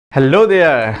Hello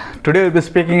there. Today we'll be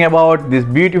speaking about this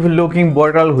beautiful looking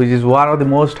bottle, which is one of the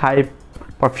most hyped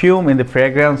perfume in the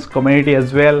fragrance community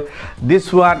as well.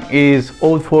 This one is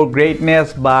Oud For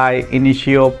Greatness by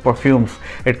Initio Parfums.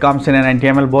 It comes in an 90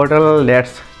 ml bottle.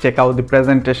 Let's check out the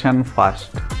presentation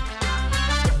first.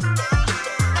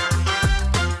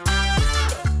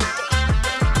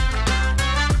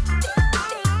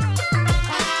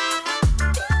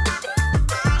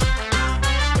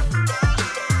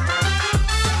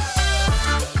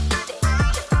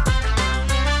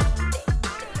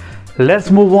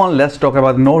 Let's move on. Let's talk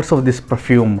about the notes of this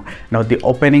perfume. Now the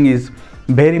opening is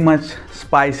very much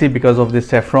spicy because of the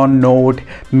saffron note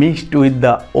mixed with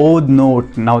the oud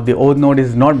note. Now the oud note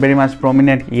is not very much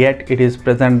prominent, yet it is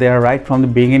present there right from the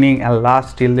beginning and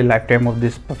lasts till the lifetime of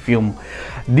this perfume.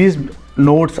 These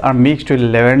notes are mixed with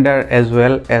lavender as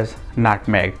well as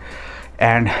nutmeg,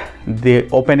 and the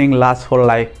opening lasts for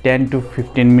like 10 to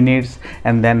 15 minutes,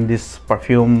 and then this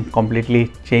perfume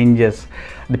completely changes.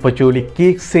 The patchouli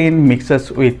kicks in, mixes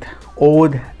with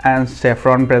oud and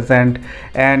saffron present,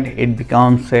 and it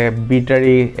becomes a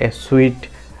bittery, a sweet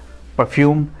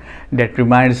perfume that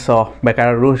reminds of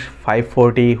Baccarat Rouge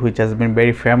 540, which has been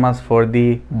very famous for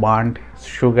the burnt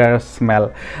sugar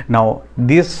smell. Now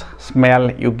this smell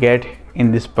you get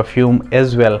in this perfume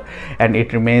as well, and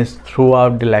it remains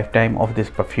throughout the lifetime of this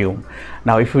perfume.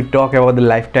 Now if we talk about the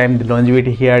lifetime, the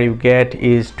longevity here you get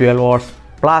is 12 hours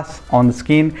plus on the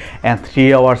skin and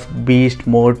 3 hours beast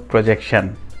mode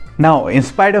projection. Now in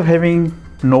spite of having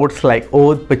notes like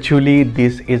oud, patchouli,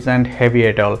 this isn't heavy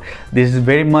at all. This is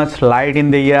very much light in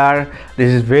the air.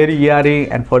 This is very airy,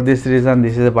 and for this reason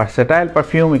this is a versatile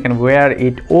perfume. You can wear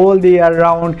it all the year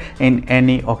round in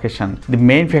any occasion. The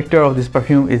main factor of this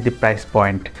perfume is the price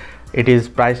point. It is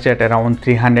priced at around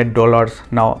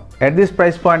 $300. Now at this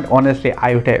price point, honestly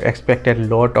I would have expected a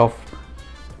lot of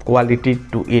quality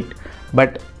to it,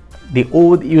 but the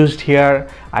oud used here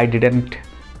I didn't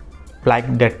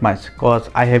like that much, because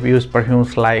I have used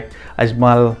perfumes like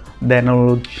Ajmal,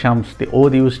 Dahnul, Gemme. The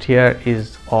oud used here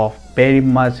is of very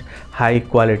much high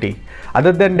quality.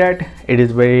 Other than that, it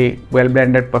is very well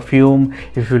blended perfume.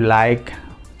 If you like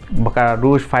Baccarat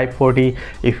Rouge 540,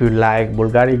 if you like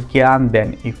Bvlgari Gyan,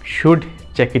 then you should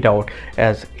check it out,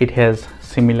 as it has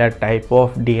similar type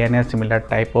of DNA, similar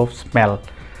type of smell.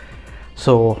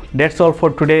 So that's all for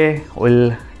today.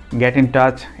 We'll get in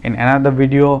touch in another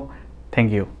video.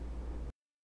 Thank you.